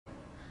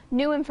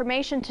New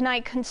information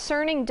tonight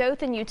concerning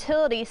Dothan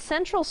Utility.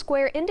 Central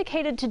Square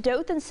indicated to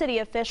Dothan city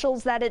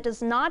officials that it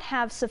does not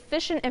have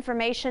sufficient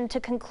information to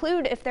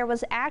conclude if there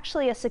was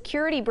actually a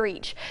security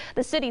breach.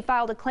 The city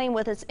filed a claim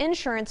with its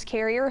insurance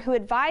carrier, who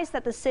advised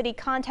that the city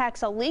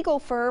contacts a legal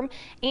firm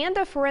and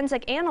a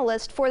forensic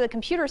analyst for the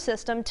computer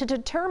system to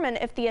determine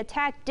if the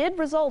attack did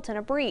result in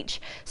a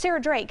breach. Sarah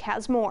Drake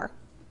has more.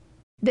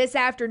 This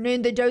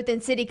afternoon, the Dothan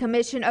City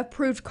Commission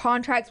approved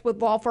contracts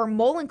with law firm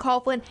Mullen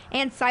Coughlin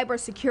and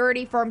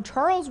cybersecurity firm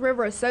Charles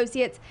River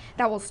Associates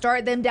that will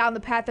start them down the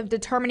path of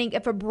determining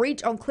if a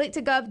breach on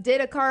Click2Gov did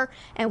occur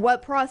and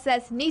what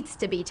process needs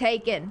to be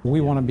taken.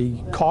 We want to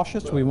be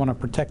cautious. We want to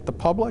protect the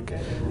public.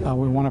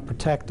 We want to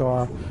protect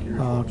our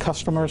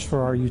customers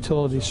for our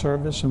utility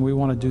service, and we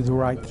want to do the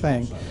right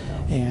thing.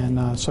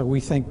 And so we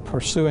think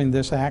pursuing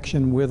this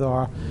action with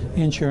our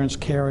insurance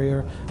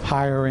carrier,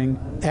 hiring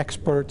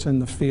experts in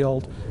the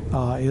field,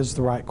 is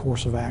the right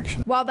course of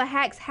action. While the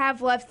hacks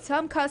have left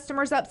some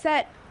customers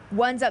upset,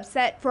 one's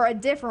upset for a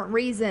different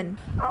reason.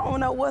 I don't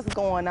know what's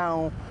going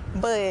on,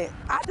 but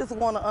I just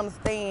want to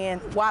understand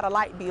why the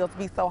light bills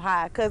be so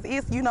high, because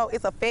it's,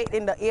 it's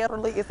affecting the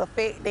elderly, it's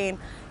affecting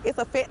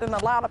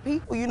a lot of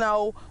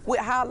people, with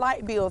high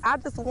light bills. I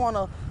just want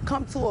to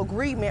come to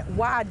agreement,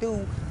 why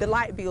do the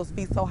light bills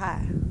be so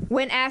high?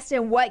 When asked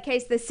in what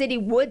case the city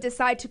would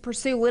decide to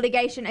pursue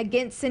litigation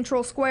against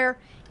Central Square,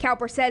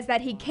 Cowper says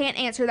that he can't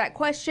answer that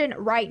question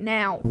right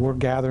now. We're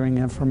gathering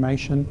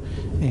information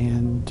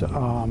and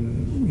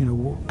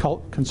we're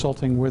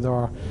consulting with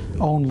our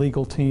own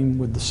legal team,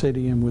 with the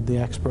city, and with the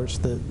experts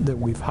that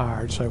we've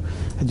hired. So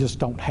I just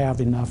don't have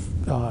enough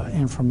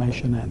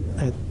information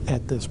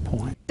at this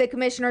point. The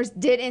commissioners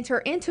did enter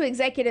into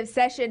executive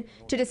session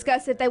to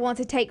discuss if they want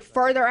to take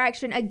further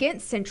action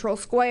against Central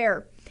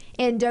Square.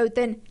 In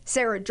Dothan,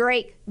 Sarah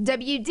Drake,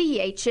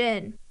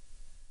 WDHN.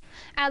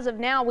 As of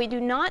now, we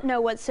do not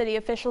know what city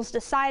officials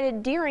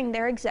decided during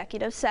their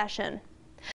executive session.